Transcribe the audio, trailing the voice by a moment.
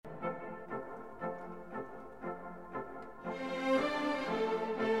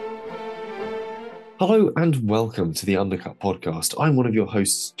Hello and welcome to the Undercut podcast. I'm one of your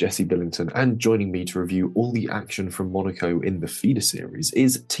hosts, Jesse Billington, and joining me to review all the action from Monaco in the feeder series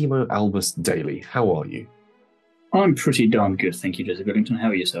is Timo Albus Daly. How are you? I'm pretty darn good, thank you, Jesse Billington. How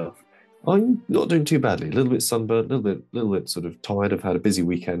are yourself? I'm not doing too badly. A little bit sunburnt, a little bit sort of tired. I've had a busy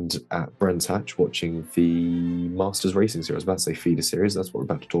weekend at Brands Hatch watching the Masters Racing Series. I was about to say feeder series. That's what we're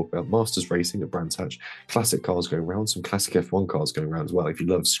about to talk about. Masters Racing at Brands Hatch. Classic cars going around. Some classic F1 cars going around as well. If you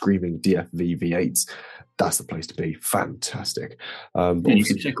love screaming DFV V8s, that's the place to be. Fantastic. And you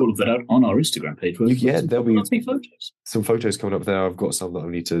can check all of that out on our Instagram page. Yeah, there'll be photos. some photos coming up there. I've got some that I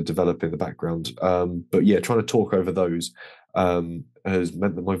need to develop in the background. But yeah, trying to talk over those has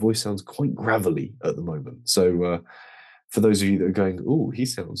meant that my voice sounds quite gravelly at the moment. So for those of you that are going, oh, he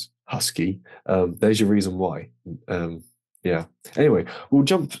sounds husky, there's your reason why. Yeah. Anyway, we'll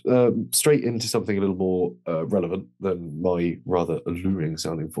jump straight into something a little more relevant than my rather alluring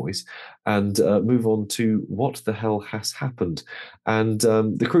sounding voice and move on to what the hell has happened. And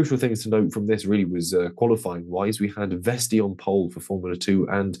the crucial things to note from this really was qualifying wise. We had Vesti on pole for Formula 2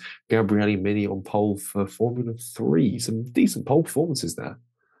 and Gabriele Mini on pole for Formula 3. Some decent pole performances there.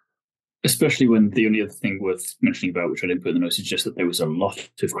 Especially when the only other thing worth mentioning about, which I didn't put in the notes, is just that there was a lot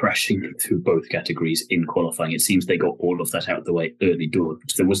of crashing through both categories in qualifying. It seems they got all of that out of the way early doors,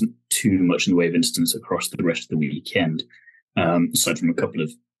 because there wasn't too much in the way of incidents across the rest of the weekend, aside from a couple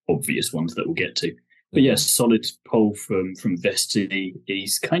of obvious ones that we'll get to. But yes, solid pole from Vesti.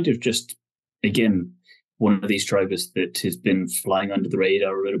 He's kind of just, again, one of these drivers that has been flying under the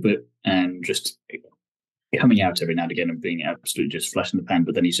radar a little bit and just coming out every now and again and being absolutely just flash in the pan,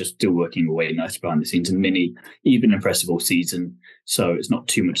 but then he's just still working away nice behind the scenes. And Mini, even impressive all season, so it's not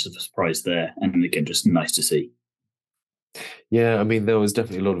too much of a surprise there. And again, just nice to see. Yeah, I mean, there was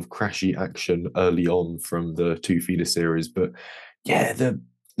definitely a lot of crashy action early on from the two feeder series, but yeah, the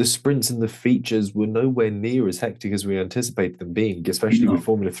sprints and the features were nowhere near as hectic as we anticipated them being, especially with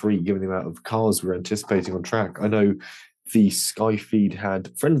Formula 3, given the amount of cars we're anticipating on track. I know the Sky feed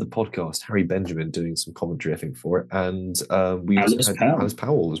had friend of the podcast, Harry Benjamin, doing some commentary, I think, for it. And we also had Alice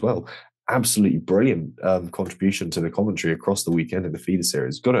Powell as well. Absolutely brilliant contribution to the commentary across the weekend in the feeder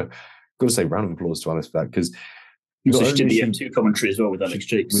series. Got to say, round of applause to Alice for that, because so she did the F2 commentary as well with Alex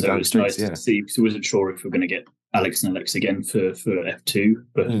Jakes. So it's nice to see, because we wasn't sure if we are going to get Alex and Alex again for F2.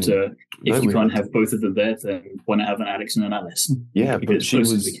 But if you can't have both of them there, then why not have an Alex and an Alice? Yeah, but she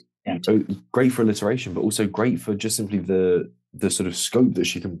was great for alliteration, but also great for just simply the sort of scope that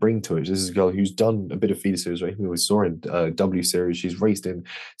she can bring to it. This is a girl who's done a bit of feeder series racing. We saw in W series. She's raced in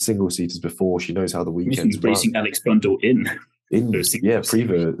single seaters before. She knows how the weekends run. Racing Alex Bundle in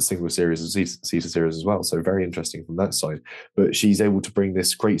Priva single series and seater series as well. So very interesting from that side. But she's able to bring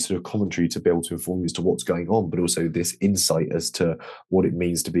this great sort of commentary to be able to inform you as to what's going on, but also this insight as to what it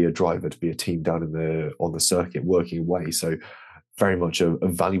means to be a driver, to be a team down on the circuit working away. So very much a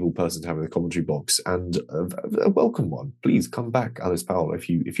valuable person to have in the commentary box, and a welcome one. Please come back, Alice Powell. If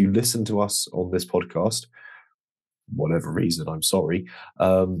you listen to us on this podcast, whatever reason, I'm sorry.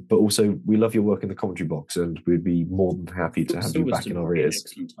 But also, we love your work in the commentary box, and we'd be more than happy to have you back in our ears.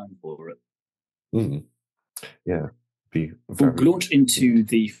 Excellent time for it. Yeah. We'll launch into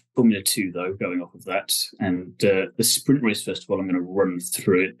the Formula 2, though, going off of that. And the sprint race, first of all, I'm going to run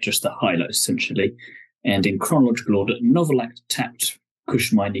through it, just the highlights, essentially. And in chronological order, Novalak tapped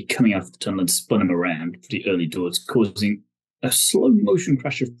Kushmaini coming out of the tunnel and spun him around for the early doors, causing a slow motion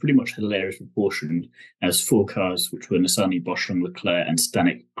crash of pretty much hilarious proportion as four cars, which were Nissany, Bosch, and Leclerc, and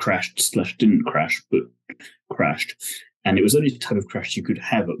Stanek crashed/didn't crash, but crashed. And it was only the type of crash you could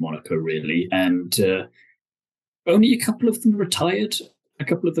have at Monaco, really. And only a couple of them retired. A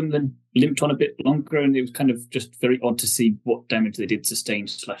couple of them then limped on a bit longer, and it was kind of just very odd to see what damage they did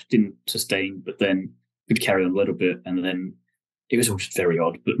sustain/didn't sustain, but then could carry on a little bit, and then it was all just very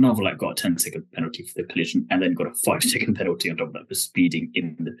odd. But Novalak got a 10-second penalty for the collision, and then got a 5-second penalty on top of that for speeding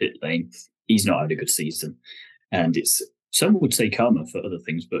in the pit lane. He's not had a good season, and it's, some would say, karma for other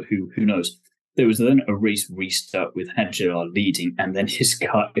things, but who knows? There was then a race restart with Hadjar leading, and then his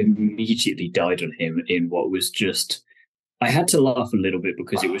car immediately died on him in what was just, I had to laugh a little bit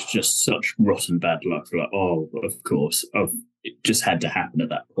because it was just such rotten bad luck. Like, oh, of course. It just had to happen at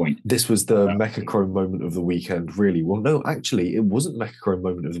that point. This was the Mechachrome moment of the weekend, really. Well, no, actually, it wasn't Mechachrome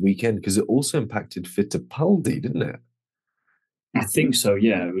moment of the weekend because it also impacted Fittipaldi, didn't it? I think so,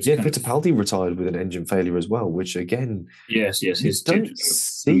 yeah. It was Fittipaldi retired with an engine failure as well, which again... Yes. You don't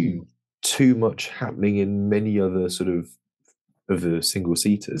see too much happening in many other sort of the single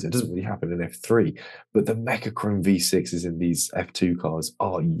seaters. It doesn't really happen in F3, but the Mechachrome V6s in these F2 cars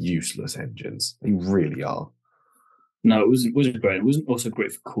are useless engines. They really are. No, it wasn't great. It wasn't also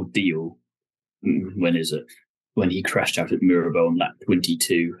great for Cordial. when is it? When he crashed out at Mirabeau on lap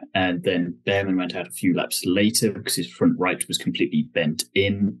 22, and then Behrman went out a few laps later because his front right was completely bent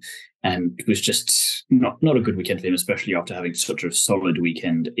in, and was just not a good weekend for him, especially after having such a solid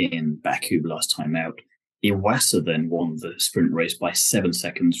weekend in Baku last time out. Iwasa then won the sprint race by 7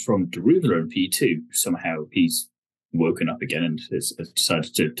 seconds from Derula in P2. Somehow he's woken up again and has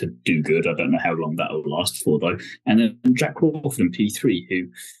decided to do good. I don't know how long that will last for, though. And then Jack Crawford in P3, who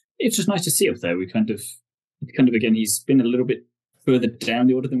it's just nice to see up there. We kind of again, he's been a little bit further down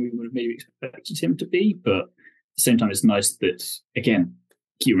the order than we would have maybe expected him to be. But at the same time, it's nice that, again,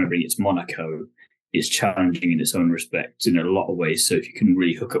 keep remembering it's Monaco. It's challenging in its own respect in a lot of ways. So if you can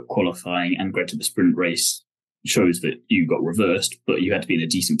really hook up qualifying and get to the sprint race, shows that you got reversed, but you had to be in a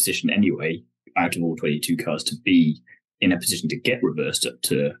decent position anyway, out of all 22 cars, to be in a position to get reversed up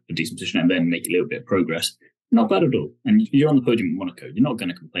to a decent position and then make a little bit of progress. Not bad at all. And you're on the podium in Monaco. You're not going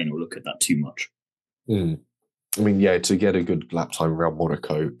to complain or look at that too much. I mean, yeah, to get a good lap time around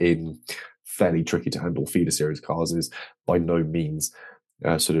Monaco in fairly tricky to handle feeder series cars is by no means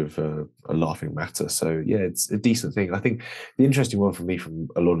a laughing matter. So yeah, it's a decent thing. I think the interesting one for me from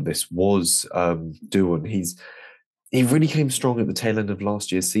a lot of this was Doohan. He really came strong at the tail end of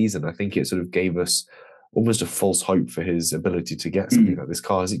last year's season. I think it sort of gave us almost a false hope for his ability to get something like this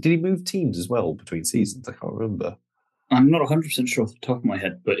car. Did he move teams as well between seasons? I can't remember. I'm not 100% sure off the top of my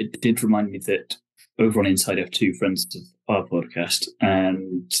head, but it did remind me that over on Inside F2, friends of our podcast,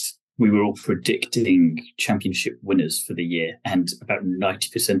 and we were all predicting championship winners for the year, and about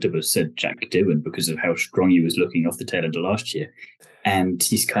 90% of us said Jack Doohan because of how strong he was looking off the tail end of last year. And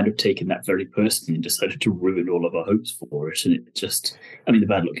he's kind of taken that very personally and decided to ruin all of our hopes for us. And it just, I mean, the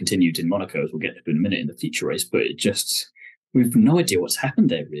bad luck continued in Monaco, as we'll get to in a minute in the feature race, but we've no idea what's happened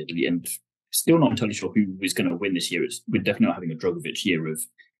there, really. And still not entirely sure who is going to win this year. We're definitely not having a Drogovic year of,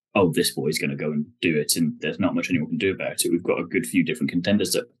 oh, this boy's going to go and do it, and there's not much anyone can do about it. We've got a good few different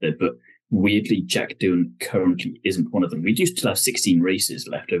contenders up there, but weirdly, Jack Doohan currently isn't one of them. We do still have 16 races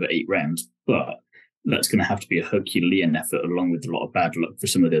left over 8 rounds, but that's going to have to be a Herculean effort along with a lot of bad luck for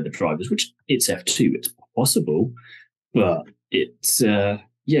some of the other drivers, which it's F2. It's possible, but it's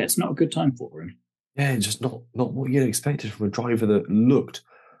not a good time for him. Yeah, just not what you'd expected from a driver that looked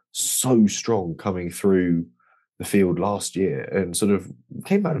so strong coming through the field last year and sort of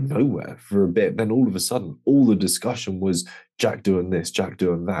came out of nowhere for a bit. Then all of a sudden, all the discussion was Jack doing this, Jack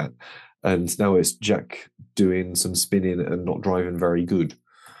doing that. And now it's Jack doing some spinning and not driving very good.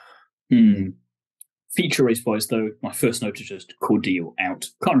 Feature race-wise, though, my first note is just Cordial out.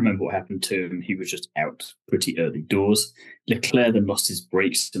 Can't remember what happened to him. He was just out pretty early doors. Leclerc then lost his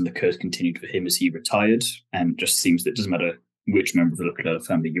brakes and the curse continued for him as he retired. And just seems that it doesn't matter which member of the Leclerc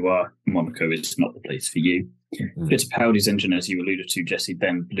family you are, Monaco is not the place for you. Fittipaldi's engine, as you alluded to, Jesse,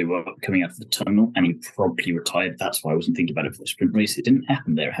 then blew up coming out of the tunnel and he promptly retired. That's why I wasn't thinking about it for the sprint race. It didn't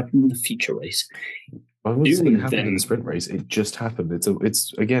happen there. It happened in the feature race. I wouldn't say it happened in the sprint race. It just happened. It's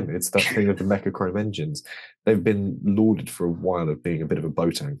that thing of the Mechachrome engines. They've been lauded for a while of being a bit of a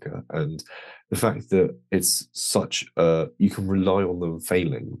boat anchor, and the fact that it's such you can rely on them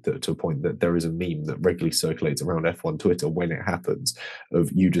failing to a point that there is a meme that regularly circulates around F1 Twitter when it happens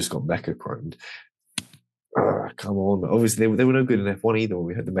of you just got Mechachromed. Come on. Obviously, they were no good in F1 either when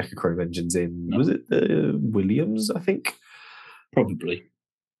we had the Mechachrome engines in. No. Was it Williams, I think? Probably.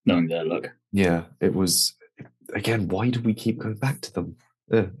 Knowing their luck. Yeah, it was. Again, why do we keep going back to them?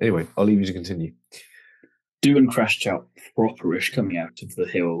 Anyway, I'll leave you to continue. Doohan crashed out properish coming out of the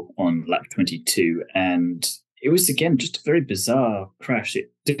hill on lap 22, and it was, again, just a very bizarre crash.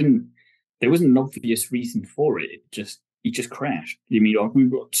 There wasn't an obvious reason for it. He just crashed. I mean, we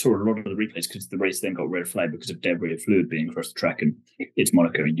saw a lot of the replays because the race then got red flag because of debris of fluid being across the track, and it's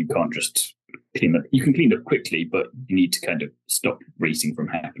Monaco, and you can't just clean up. You can clean up quickly, but you need to kind of stop racing from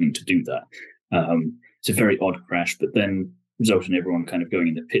happening to do that. It's a very odd crash, but then resulted in everyone kind of going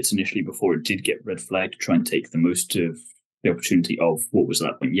in the pits initially before it did get red flagged to try and take the most of the opportunity of what was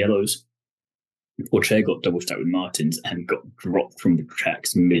at that point yellows. Porsche got double stacked with Martins and got dropped from the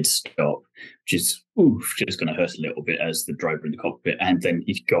tracks mid-stop, which is just going to hurt a little bit as the driver in the cockpit. And then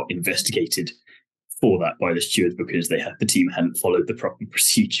he got investigated for that by the stewards because the team hadn't followed the proper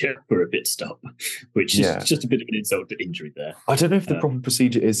procedure for a pit stop, which is just a bit of an insult to injury there. I don't know if the proper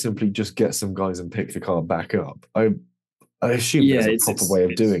procedure is simply just get some guys and pick the car back up. I assume there's a proper way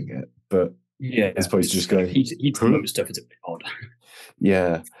of doing it, but as opposed to just going... Heat stuff is a bit odd.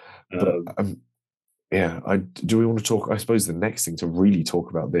 Yeah, but Yeah, do we want to talk? I suppose the next thing to really talk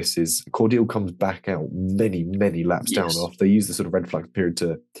about this is Cordeal comes back out many, many laps down Yes. after they use the sort of red flag period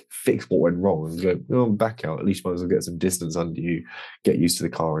to fix what went wrong and go, oh, I'm back out. At least you might as well get some distance under you, get used to the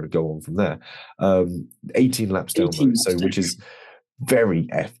car and go on from there. 18 laps down, 18 though, laps so down. which is very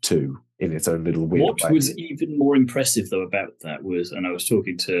F2 in its own little weird What way. was even more impressive, though, about that was, and I was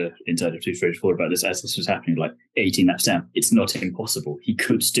talking to Inside of 234 about this as this was happening, like 18 laps down, it's not impossible. He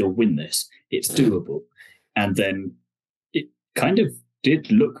could still win this. It's doable. And then it kind of did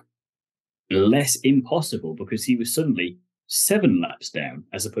look less impossible because he was suddenly 7 laps down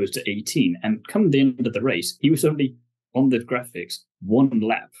as opposed to 18. And come the end of the race, he was only on the graphics 1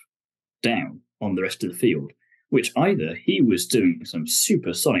 lap down on the rest of the field, which either he was doing some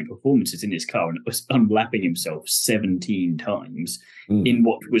supersonic performances in his car and was unlapping himself 17 times in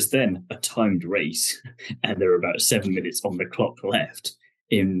what was then a timed race, and there were about 7 minutes on the clock left.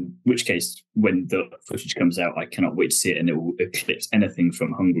 In which case, when the footage comes out, I cannot wait to see it, and it will eclipse anything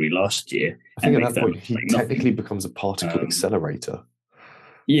from Hungary last year. I think at that point, he technically becomes a particle accelerator.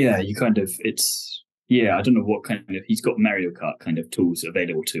 Yeah, you kind of, I don't know what kind of, he's got Mario Kart kind of tools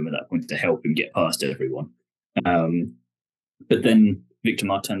available to him at that point to help him get past everyone. But then Victor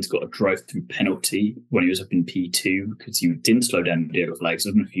Martin's got a drive-through penalty when he was up in P2 because he didn't slow down the yellow flags. I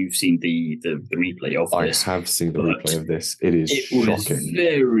don't know if you've seen the replay of this. I have seen the replay of this. It shocking. Was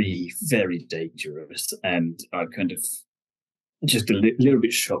very, very dangerous, and I kind of just a little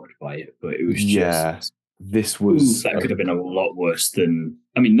bit shocked by it. But it was just this was that could have been a lot worse than.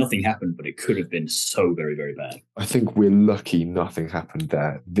 I mean, nothing happened, but it could have been so very, very bad. I think we're lucky nothing happened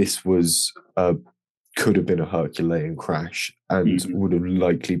there. This was could have been a Herculean crash and would have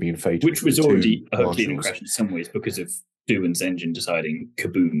likely been fatal. Which was already a Herculean crash in some ways because of Doohan's engine deciding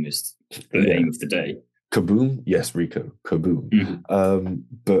kaboom is the aim of the day. Kaboom? Yes, Rico. Kaboom.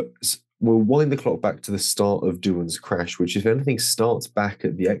 But we'll wind the clock back to the start of Doohan's crash, which, if anything, starts back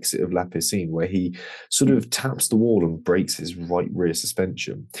at the exit of La Piscine, where he sort of taps the wall and breaks his right rear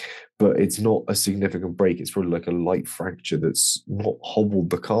suspension. But it's not a significant break. It's probably like a light fracture that's not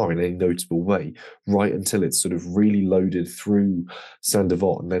hobbled the car in any notable way, right until it's sort of really loaded through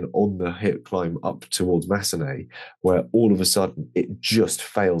Saint-Devote and then on the hip climb up towards Massenet, where all of a sudden it just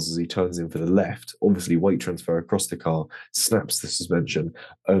fails as he turns in for the left. Obviously, weight transfer across the car, snaps the suspension,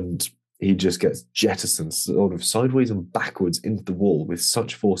 and he just gets jettisoned sort of sideways and backwards into the wall with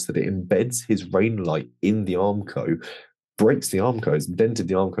such force that it embeds his rain light in the Armco, breaks the Armco, it's dented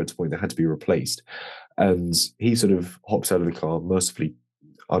the Armco to the point that had to be replaced. And he sort of hops out of the car, mercifully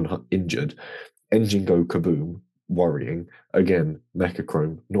uninjured. Engine go kaboom, worrying. Again,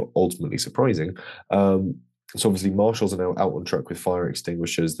 Mechachrome, not ultimately surprising. So obviously marshals are now out on track with fire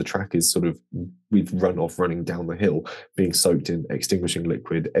extinguishers. The track is sort of, we've run off running down the hill, being soaked in extinguishing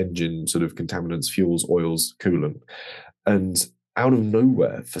liquid, engine sort of contaminants, fuels, oils, coolant. And out of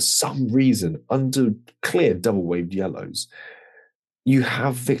nowhere, for some reason, under clear double-waved yellows, you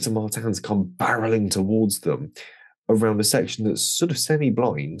have Victor Martins come barreling towards them around a section that's sort of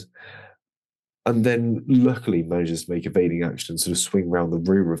semi-blind, and then luckily manages to make evading action, sort of swing around the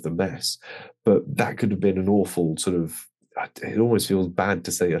rear of the mess. But that could have been an awful sort of, it almost feels bad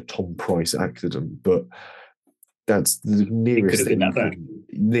to say a Tom Price accident, but that's the nearest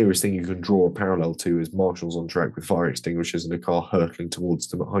thing you can draw a parallel to is marshals on track with fire extinguishers and a car hurtling towards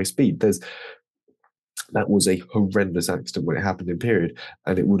them at high speed. That was a horrendous accident when it happened in period,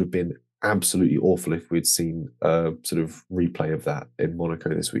 and it would have been absolutely awful if we'd seen a sort of replay of that in Monaco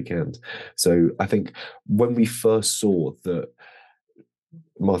this weekend. So I think when we first saw that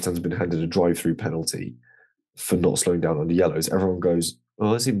Martin's been handed a drive-through penalty for not slowing down under yellows, everyone goes,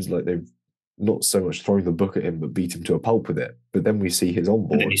 "Oh, it seems like they've not so much thrown the book at him, but beat him to a pulp with it." But then we see his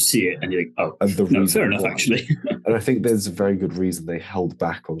onboard. And then you see it and you think, oh, no, fair enough, actually. And I think there's a very good reason they held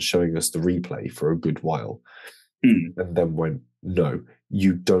back on showing us the replay for a good while. And then went, no,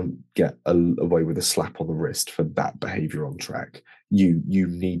 you don't get away with a slap on the wrist for that behaviour on track. You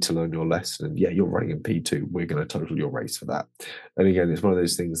need to learn your lesson. And yeah, you're running in P2. We're going to total your race for that. And again, it's one of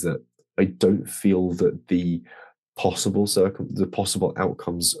those things that I don't feel that the possible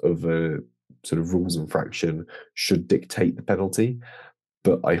outcomes of a sort of rules infraction should dictate the penalty.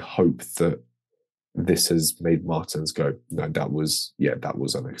 But I hope that this has made Martins go, no, that was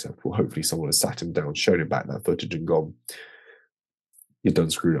unacceptable. Hopefully someone has sat him down, shown him back that footage and gone, you're done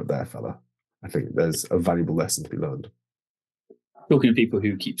screwed up there, fella. I think there's a valuable lesson to be learned. Talking to people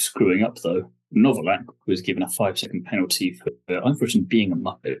who keep screwing up, though, Novalak was given a 5-second penalty for, unfortunately, being a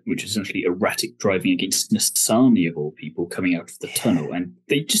muppet, which is essentially erratic driving against Nissani of all people coming out of the tunnel. And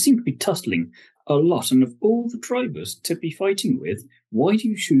they just seem to be tussling a lot. And of all the drivers to be fighting with, why do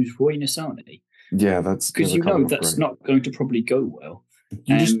you choose Roy Nissani? Yeah, that's because never coming off that's great. not going to probably go well.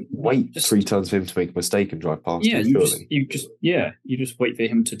 You just wait 3 turns for him to make a mistake and drive past him, surely. You just wait for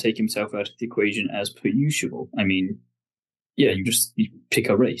him to take himself out of the equation as per usual. I mean, you pick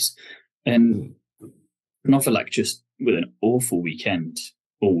a race. And Novalak just with an awful weekend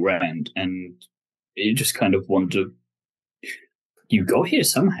all round, and you just kind of wonder, you got here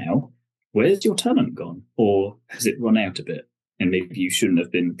somehow. Where's your talent gone? Or has it run out a bit? And maybe you shouldn't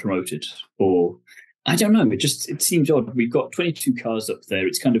have been promoted? Or I don't know. It seems odd. We've got 22 cars up there.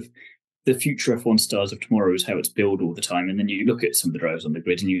 It's kind of the future F1 stars of tomorrow is how it's billed all the time. And then you look at some of the drivers on the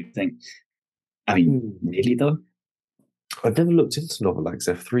grid and you think, I mean, really though? I've never looked into Novalak's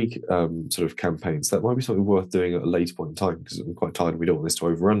F3 sort of campaigns. That might be something worth doing at a later point in time, because I'm quite tired and we don't want this to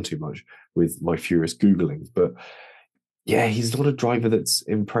overrun too much with my furious Googling. But yeah, he's not a driver that's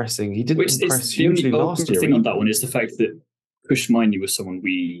impressing. He didn't impress hugely last year. The thing on that one is the fact that Kushmini was someone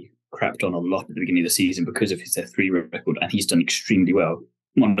we crapped on a lot at the beginning of the season because of his F3 record, and he's done extremely well.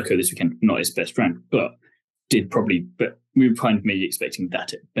 Monaco this weekend, not his best round, but we were kind of maybe expecting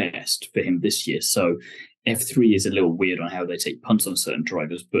that at best for him this year. So F3 is a little weird on how they take punts on certain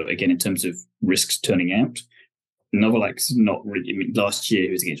drivers, but again, in terms of risks turning out, Novalak's not really. I mean, last year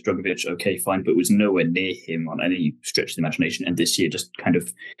he was against Drogovic, okay, fine, but was nowhere near him on any stretch of the imagination. And this year, just kind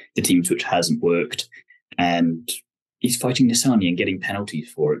of the team switch hasn't worked, and he's fighting Nissany and getting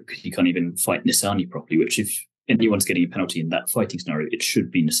penalties for it because you can't even fight Nissany properly. Which, if anyone's getting a penalty in that fighting scenario, it should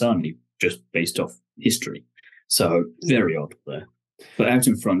be Nissany, just based off history. So very odd there. But out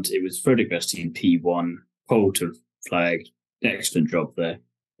in front, it was Frederick Bastien P1, pole to flag, excellent job there.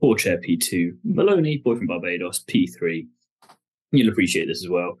 Poor chair P2, Maloney, boy from Barbados, P3. You'll appreciate this as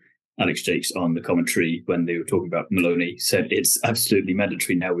well. Alex Jakes on the commentary when they were talking about Maloney said it's absolutely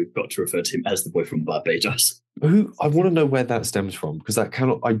mandatory now. We've got to refer to him as the boy from Barbados. I want to know where that stems from, because I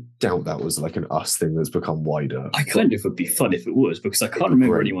doubt that was like an us thing that's become wider. I kind of would be fun if it was, because I can't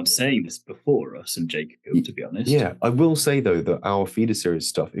remember anyone saying this before us and Jacob, to be honest. Yeah, I will say though that our feeder series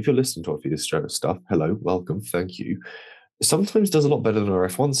stuff, if you're listening to our feeder series stuff, hello, welcome, thank you. Sometimes does a lot better than our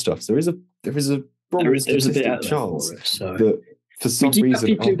F1 stuff. There is a statistic chance that for some reason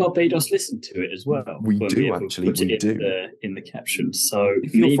people in Barbados listen to it as well. We do actually. We do in the caption. So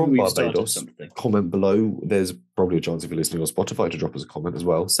if you're from Barbados, comment below. There's probably a chance if you're listening on Spotify to drop us a comment as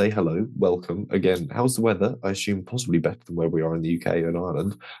well. Say hello, welcome again. How's the weather? I assume possibly better than where we are in the UK and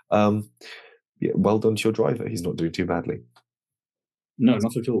Ireland. Yeah, well done to your driver. He's not doing too badly. No,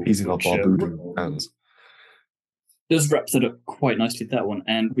 not at all. He's in our Barbudan hands. Does wrap that up quite nicely, that one,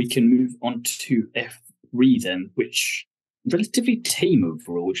 and we can move on to F3 then, which relatively tame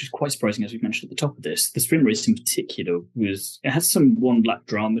overall, which is quite surprising as we mentioned at the top of this. The sprint race in particular had some one-lap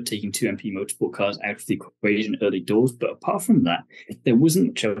drama, taking two MP Motorsport cars out of the equation early doors, but apart from that, there wasn't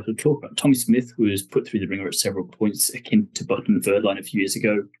much else to talk about. Tommy Smith was put through the ringer at several points, akin to Button and Verdline a few years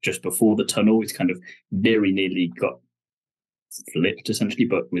ago, just before the tunnel. He's kind of very nearly got flipped, essentially,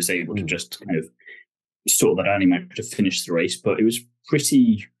 but was able to just kind of sort that out and he managed to finish the race. But it was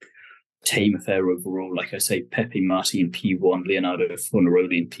pretty tame affair overall. Like I say, Pepe Marti in P1, Leonardo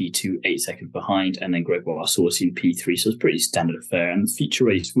Fornaroli in P2, 8 seconds behind, and then Gregoire Saucy in P3. So it's pretty standard affair. And the feature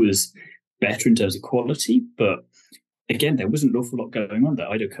race was better in terms of quality, but again, there wasn't an awful lot going on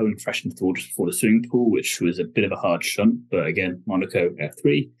there. Ido Cohen crashed into the water before the swimming pool, which was a bit of a hard shunt. But again, Monaco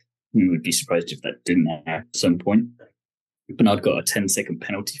F3, we would be surprised if that didn't happen at some point. Bernard got a 10-second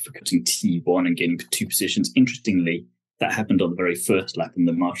penalty for cutting T1 and gaining 2 positions. Interestingly, that happened on the very first lap, and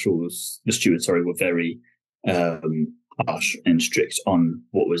the stewards, were very harsh and strict on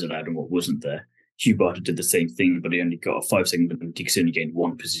what was allowed and what wasn't there. Hugh Barter did the same thing, but he only got a 5-second penalty because he only gained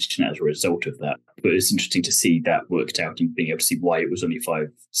 1 position as a result of that. But it's interesting to see that worked out and being able to see why it was only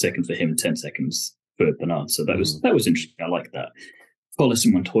 5 seconds for him and 10 seconds for Bernard. So that was interesting. I like that. Collis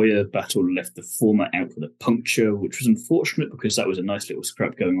and Montoya battle left the former out with a puncture, which was unfortunate because that was a nice little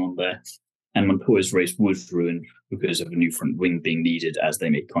scrap going on there. And Montoya's race was ruined because of a new front wing being needed as they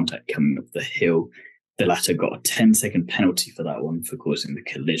made contact coming up the hill. The latter got a 10-second penalty for that one for causing the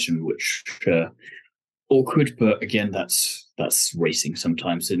collision, which awkward, but again, that's racing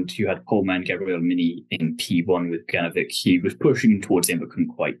sometimes. And you had poleman Gabriel Mini in P1 with Ganovic. He was pushing towards him, but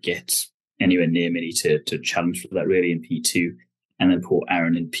couldn't quite get anywhere near Mini to challenge for that really in P2. And then poor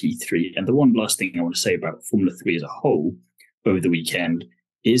Aaron in P3. And the one last thing I want to say about Formula 3 as a whole over the weekend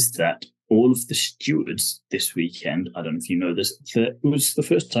is that all of the stewards this weekend, I don't know if you know this, that it was the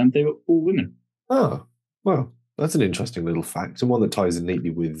first time they were all women. Oh, well, that's an interesting little fact, and one that ties in neatly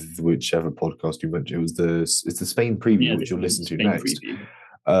with whichever podcast you mentioned. It's the Spain preview, which you'll listen to next,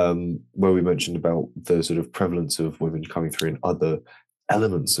 where we mentioned about the sort of prevalence of women coming through in other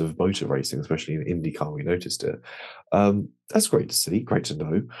elements of motor racing, especially in IndyCar. We noticed it. That's great to see. Great to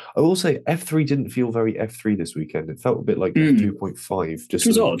know. I will say F3 didn't feel very F3 this weekend. It felt a bit like F2.5, just It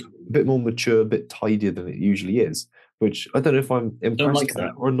was odd. a bit more mature, a bit tidier than it usually is. Which I don't know if I'm impressed by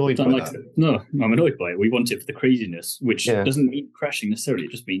or annoyed by that. No, I'm annoyed by it. We want it for the craziness, which Yeah. doesn't mean crashing necessarily.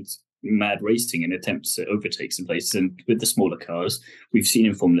 It just means mad racing and attempts to overtake some places. And with the smaller cars, we've seen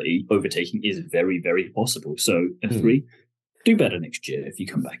in Formula E, overtaking is very, very possible. So F3, do better next year if you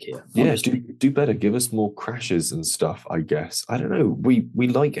come back here. Yeah, do better. Give us more crashes and stuff, I guess. I don't know. We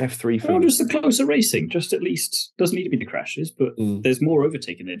like F3 for... Well, just the closer racing. Just at least, doesn't need to be the crashes, but there's more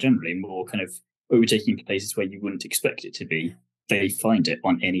overtaking there generally, more kind of overtaking places where you wouldn't expect it to be. They find it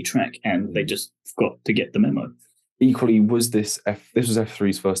on any track, and they just got to get the memo. Equally, this was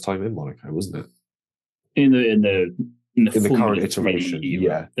F3's first time in Monaco, wasn't it? In the current iteration,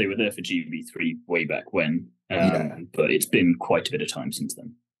 era, they were there for GB3 way back when, but it's been quite a bit of time since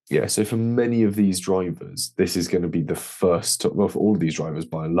then. Yeah, so for many of these drivers, this is going to be the first, well, for all of these drivers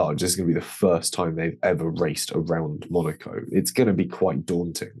by and large, this is going to be the first time they've ever raced around Monaco. It's going to be quite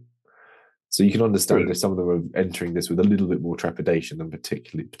daunting. So you can understand if some of them are entering this with a little bit more trepidation than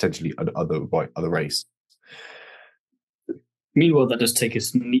potentially other race. Meanwhile, that does take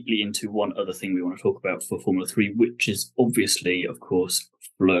us neatly into one other thing we want to talk about for Formula 3, which is obviously, of course,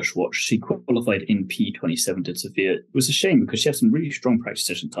 Flörsch Watch. She qualified in P27 at Sofia. It was a shame because she had some really strong practice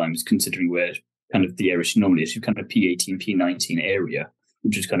session times, considering where kind of the area she normally is. She's kind of P18, P19 area,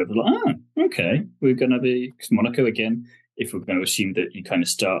 which is kind of like, okay, we're going to be Monaco again. If we're going to assume that you kind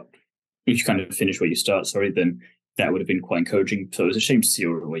of finish where you start, then that would have been quite encouraging. So it was a shame to see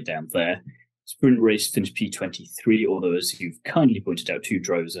her all the way down there. Sprint race finished P23, although as you've kindly pointed out, 2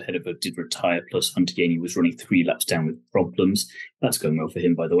 drivers ahead of her did retire, plus Hunter Gainey was running 3 laps down with problems. That's going well for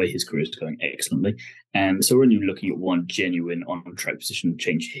him, by the way. His career is going excellently. And so we're only looking at one genuine on-track position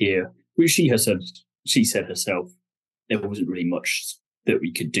change here, which she said herself, there wasn't really much that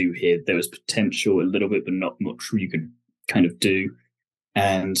we could do here. There was potential a little bit, but not much you could kind of do.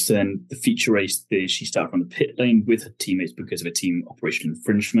 And then the feature race, she started on the pit lane with her teammates because of a team operation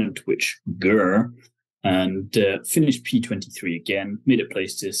infringement, which and finished P23 again, made it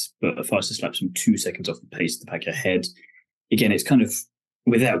places, but a fastest lap some 2 seconds off the pace of the pack ahead. Again, it's kind of,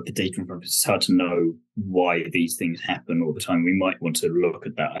 without the data in front of us, it's hard to know why these things happen all the time. We might want to look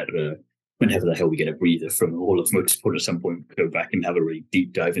at that whenever the hell we get a breather from all of motorsport at some point, go back and have a really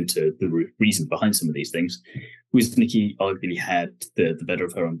deep dive into the reason behind some of these things. Wozniacki arguably had the better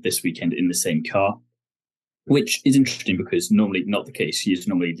of her on this weekend in the same car, which is interesting because normally not the case. She is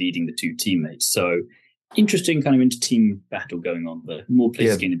normally leading the 2 teammates. So interesting kind of inter-team battle going on there. More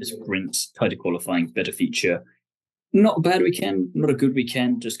places gained in the sprint, tighter qualifying, better feature. Not a bad weekend, not a good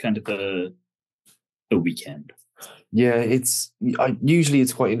weekend, just kind of a weekend. Yeah, usually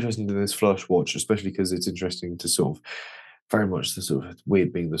it's quite interesting to this Flörsch Watch, especially because it's interesting to sort of very much the sort of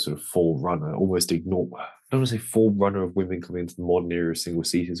weird being the sort of forerunner, almost ignore. I don't want to say forerunner of women coming into the modern era of single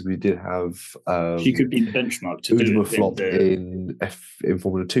seaters. We did have she could be the benchmark to Udema flop in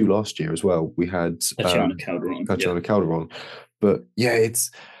Formula 2 last year as well. We had Tatiana Calderon, but yeah,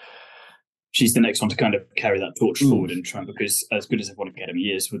 she's the next one to kind of carry that torch forward and try, because as good as F1 Academy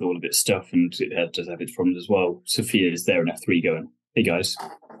is with all of its stuff, and it does have its problems as well, Sofia is there in F3 going, hey guys,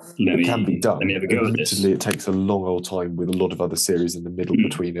 it can be done. Let me have a go at this. It takes a long old time with a lot of other series in the middle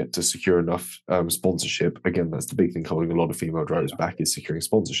between it to secure enough sponsorship. Again, that's the big thing holding a lot of female drivers back, is securing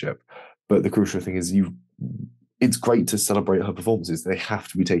sponsorship. But the crucial thing is it's great to celebrate her performances. They have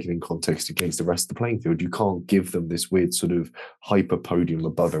to be taken in context against the rest of the playing field. You can't give them this weird sort of hyper podium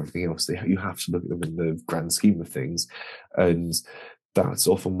above everything else. You have to look at them in the grand scheme of things. And that's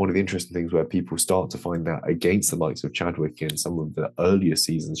often one of the interesting things where people start to find that against the likes of Chadwick in some of the earlier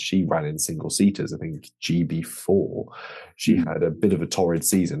seasons. She ran in single seaters. I think GB4, she had a bit of a torrid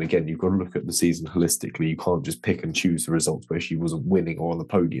season. Again, you've got to look at the season holistically. You can't just pick and choose the results where she wasn't winning or on the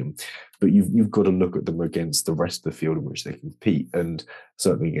podium, but you've got to look at them against the rest of the field in which they compete, and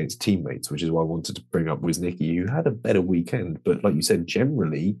certainly against teammates, which is why I wanted to bring up Wozniacki, who had a better weekend. But like you said,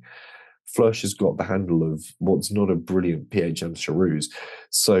 generally, Flörsch has got the handle of what's not a brilliant PHM Charouz.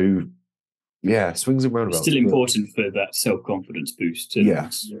 So, yeah, swings and roundabouts. Still important for that self-confidence boost and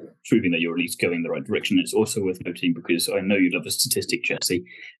proving that you're at least going in the right direction. It's also worth noting, because I know you love a statistic, Jesse,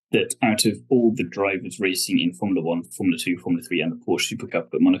 that out of all the drivers racing in Formula 1, Formula 2, Formula 3 and the Porsche Super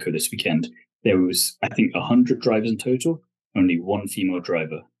Cup at Monaco this weekend, there was, I think, 100 drivers in total, only one female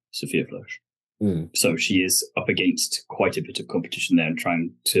driver, Sophia Flörsch. Mm. So she is up against quite a bit of competition there and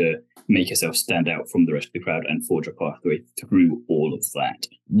trying to make herself stand out from the rest of the crowd and forge a pathway through all of that.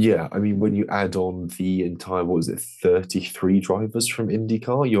 Yeah, I mean, when you add on the entire, what was it, 33 drivers from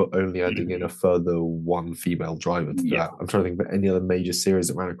IndyCar, you're only adding in a further one female driver to that. I'm trying to think about any other major series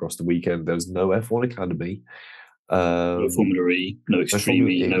that ran across the weekend. There was no F1 Academy. No Formula E, no Extreme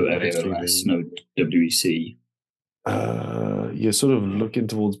E, no ALS, no WEC. You're sort of looking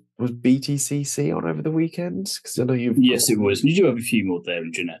towards, was BTCC on over the weekend? Because I know you've Yes, it was. You do have a few more there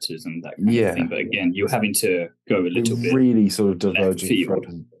in Ginettas and that kind of thing, but again, you're having to go a little bit really sort of diverging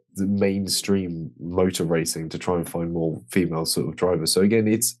from the mainstream motor racing to try and find more female sort of drivers. So again,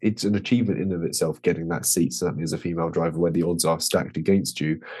 it's an achievement in of itself getting that seat, certainly as a female driver, where the odds are stacked against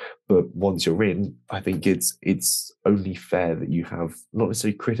you. But once you're in, I think it's only fair that you have not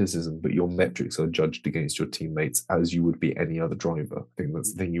necessarily criticism, but your metrics are judged against your teammates as you would be any other driver. I think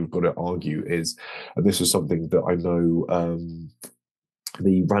that's the thing you've got to argue is, and this is something that I know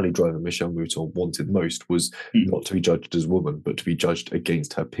the rally driver Michelle Mouton wanted most was not to be judged as a woman, but to be judged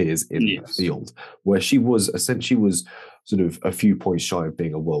against her peers in the field, where she was sort of a few points shy of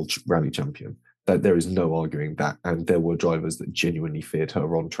being a world rally champion. That there is no arguing that, and there were drivers that genuinely feared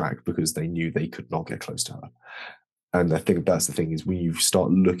her on track because they knew they could not get close to her. And I think that's the thing is when you start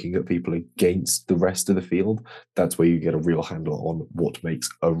looking at people against the rest of the field, that's where you get a real handle on what makes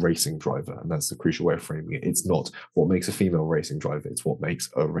a racing driver. And that's the crucial way of framing it. It's not what makes a female racing driver, it's what makes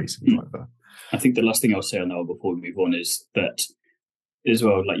a racing driver. I think the last thing I'll say on that before we move on is that, as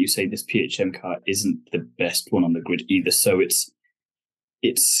well, like you say, this PHM car isn't the best one on the grid either. So it's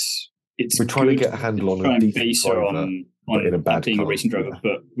we're trying to get a handle on a decent driver. On in a bad being car, a racing driver,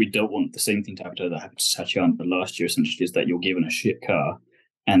 but we don't want the same thing to happen to that happened to Tatiana last year. Essentially, is that you're given a shit car,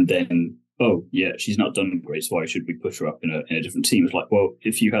 and then she's not done great. So why should we put her up in a different team? It's like, well,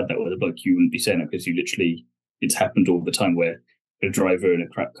 if you had that with a bloke, you wouldn't be saying that because you literally, it's happened all the time where a driver in a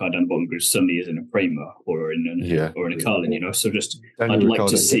crap car down the bottom grid suddenly is in a Prema or in a Carlin, So just Daniel I'd like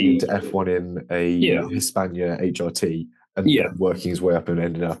to see into F1 in a Hispania HRT. And working his way up and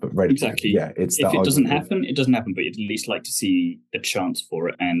ending up at Red. Exactly. Yeah, it's if it doesn't happen, it doesn't happen. But you'd at least like to see a chance for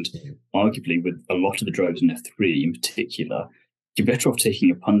it. And arguably, with a lot of the drivers in F3 in particular, you're better off taking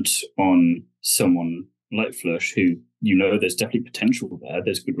a punt on someone like Flush, who there's definitely potential there.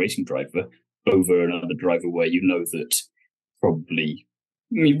 There's a good racing driver over another driver where that probably.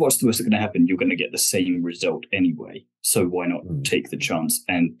 I mean, what's the worst that's going to happen? You're going to get the same result anyway. So why not take the chance?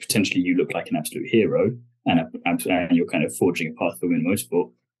 And potentially, you look like an absolute hero. And you're kind of forging a path for women in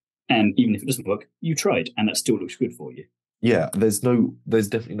motorsport. And even if it doesn't work, you tried, and that still looks good for you. Yeah, there's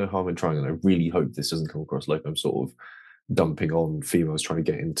definitely no harm in trying, and I really hope this doesn't come across like I'm sort of dumping on females trying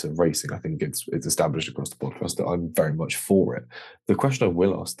to get into racing. I think it's established across the podcast that I'm very much for it. The question I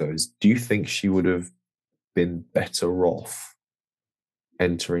will ask though is, do you think she would have been better off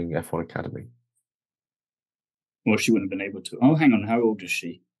entering F1 Academy? Well, she wouldn't have been able to. Oh, hang on, how old is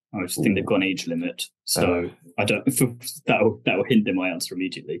she? I just think they've got an age limit, so I don't. That'll hinder my answer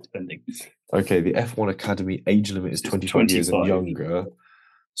immediately, depending. Okay, the F1 Academy age limit is 25 years and younger.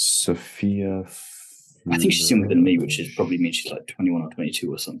 Sophia, I think she's younger than me, which is probably means she's like 21 or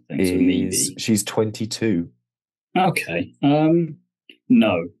 22 or something. So maybe she's 22. Okay,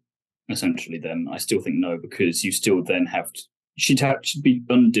 no. Essentially, then I still think no, because you still then have to. She'd be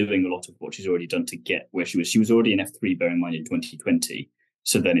undoing a lot of what she's already done to get where she was. She was already in F3, bear in mind, in 2020.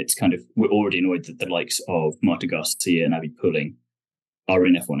 So then it's kind of, we're already annoyed that the likes of Marta Garcia and Abby Pulling are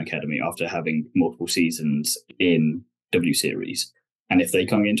in F1 Academy after having multiple seasons in W Series. And if they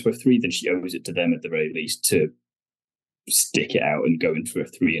can't get into F3, then she owes it to them at the very least to stick it out and go into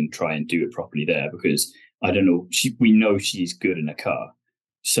F3 and try and do it properly there. Because, I don't know, we know she's good in a car.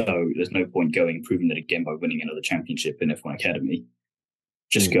 So there's no point proving that again by winning another championship in F1 Academy.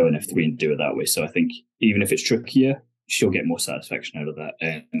 Just go in F3 and do it that way. So I think even if it's trickier, she'll get more satisfaction out of that.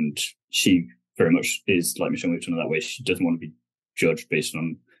 And she very much is like Michelle Mouton that way. She doesn't want to be judged based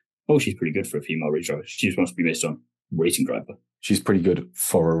on, she's pretty good for a female race driver. She just wants to be based on racing driver. She's pretty good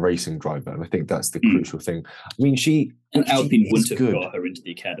for a racing driver. And I think that's the crucial thing. I mean, and Alpine wouldn't have got her into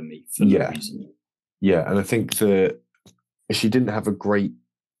the academy for that reason. Yeah. And I think that she didn't have a great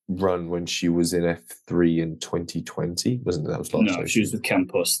run when she was in F3 in 2020, wasn't it? That was last year. No, she was with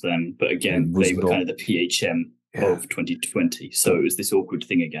Campos then. But again, they were kind of the PHM of 2020. So it was this awkward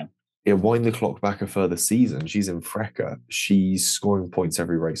thing again. Yeah, wind the clock back a further season. She's in Freca. She's scoring points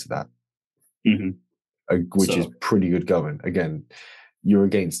every race of that, which is pretty good going. Again, you're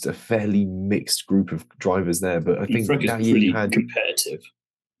against a fairly mixed group of drivers there, but I think that year you had competitive.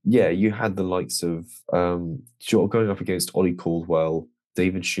 Yeah, you had the likes of going up against Ollie Caldwell,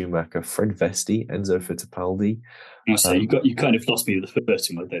 David Schumacher, Fred Vesti, Enzo Fittipaldi. I say you kind of lost me with the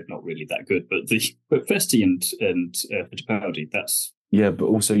first one. They're not really that good, but Vesti and Fittipaldi, that's but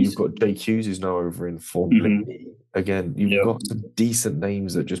also you've got Jake Hughes, who's now over in Formula E. Again, you've got some decent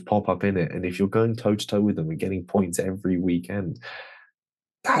names that just pop up in it, and if you're going toe to toe with them and getting points every weekend,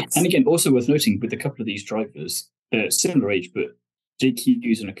 and again, also worth noting with a couple of these drivers, similar age, but Jake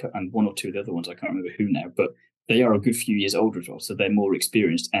Hughes and one or two of the other ones, I can't remember who now, but they are a good few years older as well, so they're more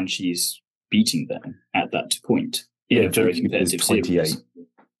experienced, and she's beating them at that point in a very competitive 28. Series.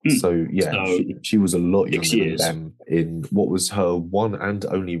 So she was a lot younger than them in what was her one and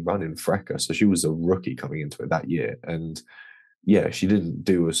only run in FRECA. So she was a rookie coming into it that year, and she didn't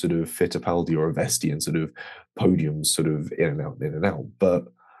do a sort of Fittipaldi or a Vesti and sort of podiums sort of in and out. But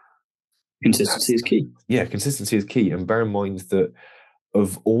consistency is key. Yeah, consistency is key, and bear in mind that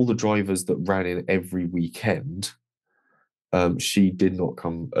of all the drivers that ran in every weekend, she did not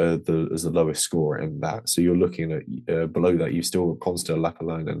come as the lowest scorer in that. So you're looking at below that, you still got Constance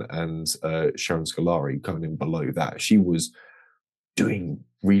Lapalainen and Sharon Scolari coming in below that. She was doing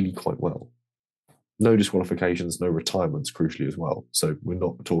really quite well. No disqualifications, no retirements, crucially as well. So we're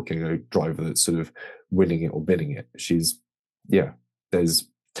not talking a driver that's sort of winning it or binning it. There's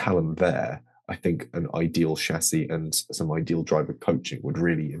talent there. I think an ideal chassis and some ideal driver coaching would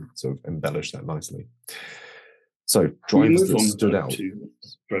really sort of embellish that nicely. So drivers that stood out.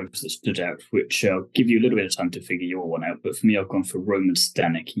 Drivers that stood out, which I'll give you a little bit of time to figure your one out. But for me, I've gone for Roman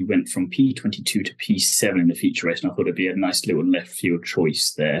Stanek. He went from P22 to P7 in the feature race, and I thought it'd be a nice little left field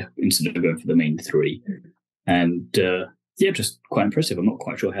choice there instead of going for the main three. And just quite impressive. I'm not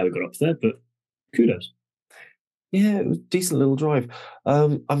quite sure how he got up there, but kudos. Yeah, it was a decent little drive.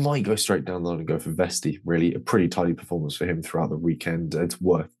 I might go straight down the line and go for Vesti, really. A pretty tidy performance for him throughout the weekend. It's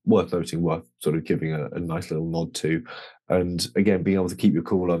worth noting, worth sort of giving a nice little nod to. And again, being able to keep your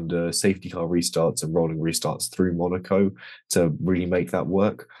cool under safety car restarts and rolling restarts through Monaco to really make that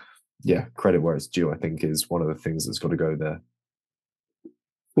work. Yeah, credit where it's due, I think, is one of the things that's got to go there.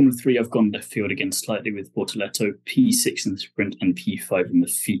 Formula 3, I've gone left field again slightly with Bortoleto, P6 in the sprint and P5 in the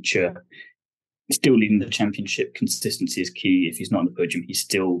feature. Still leading the championship. Consistency is key. If he's not on the podium, he's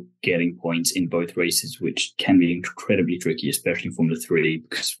still getting points in both races, which can be incredibly tricky, especially in Formula 3,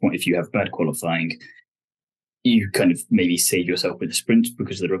 because if you have bad qualifying, you kind of maybe save yourself with the sprint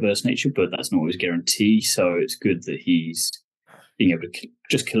because of the reverse nature, but that's not always a guarantee. So it's good that he's being able to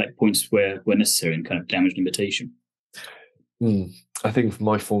just collect points where necessary and kind of damage limitation. I think for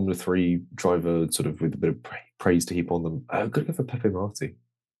my Formula 3 driver, sort of with a bit of praise to heap on them, I'm going to go for Pepe Marti.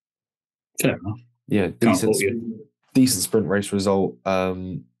 Fair enough. Yeah, decent sprint race result.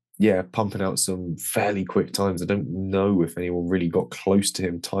 Pumping out some fairly quick times. I don't know if anyone really got close to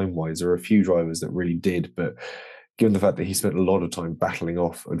him time-wise. There are a few drivers that really did, but given the fact that he spent a lot of time battling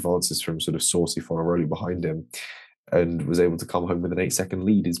off advances from sort of Saucy Fornaroli behind him and was able to come home with an 8-second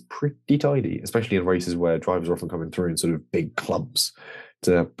lead is pretty tidy, especially in races where drivers are often coming through in sort of big clumps.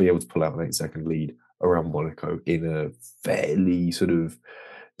 To be able to pull out an 8-second lead around Monaco in a fairly sort of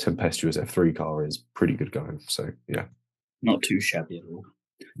tempestuous F3 car is pretty good going. So, yeah. Not too shabby at all.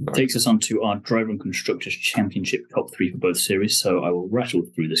 No. Takes us on to our Driver and Constructors Championship top three for both series. So I will rattle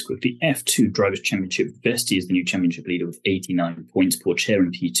through this quickly. F2 Drivers Championship. Vesti is the new championship leader with 89 points. Porcher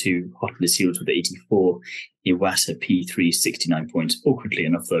in P2. Hot on the Seals with 84. Iwasa P3, 69 points. Awkwardly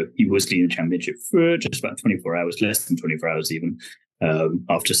enough, though, he was leading the championship for just about 24 hours, less than 24 hours even,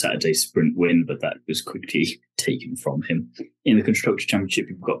 after Saturday's sprint win, but that was quickly taken from him. In the Constructors Championship,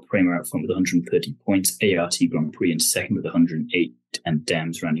 you've got Prema out front with 130 points, ART Grand Prix in second with 108, and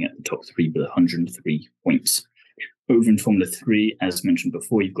Dams rounding out the top three with 103 points. Over in Formula 3, as mentioned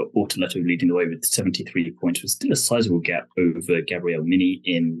before, you've got Bortoleto leading the way with 73 points, with still a sizable gap over Gabriele Mini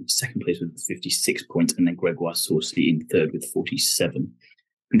in second place with 56 points, and then Gregoire Saucy in third with 47.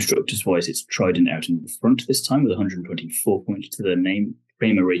 Constructors-wise, it's Trident out in front this time with 124 points to their name.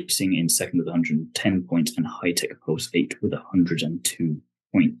 Prema Racing in second with 110 points, and High-Tech Pulse 8 with 102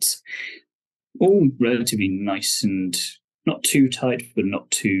 points. All relatively nice and not too tight, but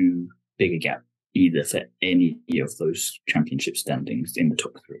not too big a gap either for any of those championship standings in the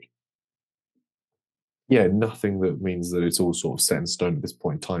top three. Yeah, nothing that means that it's all sort of set in stone at this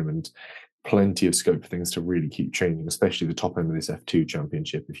point in time, and plenty of scope for things to really keep changing, especially the top end of this F2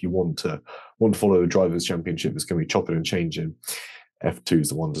 championship. If you want to follow the Drivers' Championship that's going to be chopping and changing, F2 is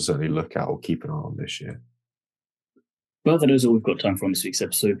the one to certainly look at or keep an eye on this year. Well, that is all we've got time for on this week's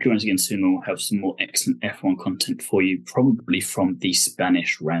episode. Join us again soon and we'll have some more excellent F1 content for you, probably from the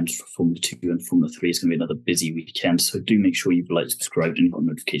Spanish rounds for Formula 2 and Formula 3. It's going to be another busy weekend, so do make sure you've liked, subscribed, and got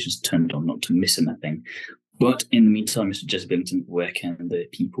notifications turned on not to miss anything. But in the meantime, Mr. Jesse Billington, where can the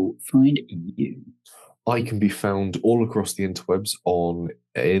people find you? I can be found all across the interwebs on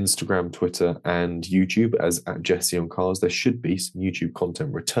Instagram, Twitter, and YouTube as at Jesse on Cars. There should be some YouTube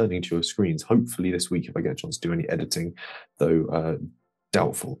content returning to your screens, hopefully this week if I get a chance to do any editing, though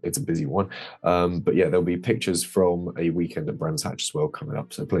doubtful. It's a busy one. But yeah, there'll be pictures from a weekend at Brands Hatch as well coming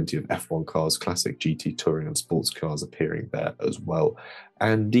up. So plenty of F1 cars, classic GT touring and sports cars appearing there as well.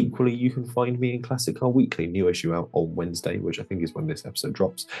 And equally, you can find me in Classic Car Weekly, new issue out on Wednesday, which I think is when this episode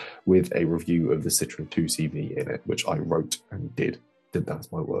drops, with a review of the Citroen 2CV in it, which I wrote and did.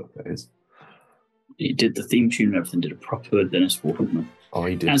 That's my work, that is. You did the theme tune and everything, did a proper Dennis Waterman.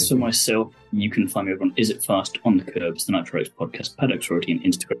 I did. As for myself, you can find me over on Is It Fast, On the Curbs, the Nitro Race podcast, Paddock Sorority, and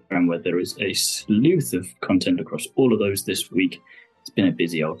Instagram, where there is a sleuth of content across all of those this week. It's been a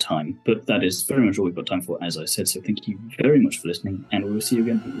busy old time, but that is very much all we've got time for, as I said. So thank you very much for listening, and we will see you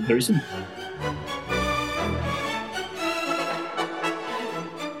again very soon.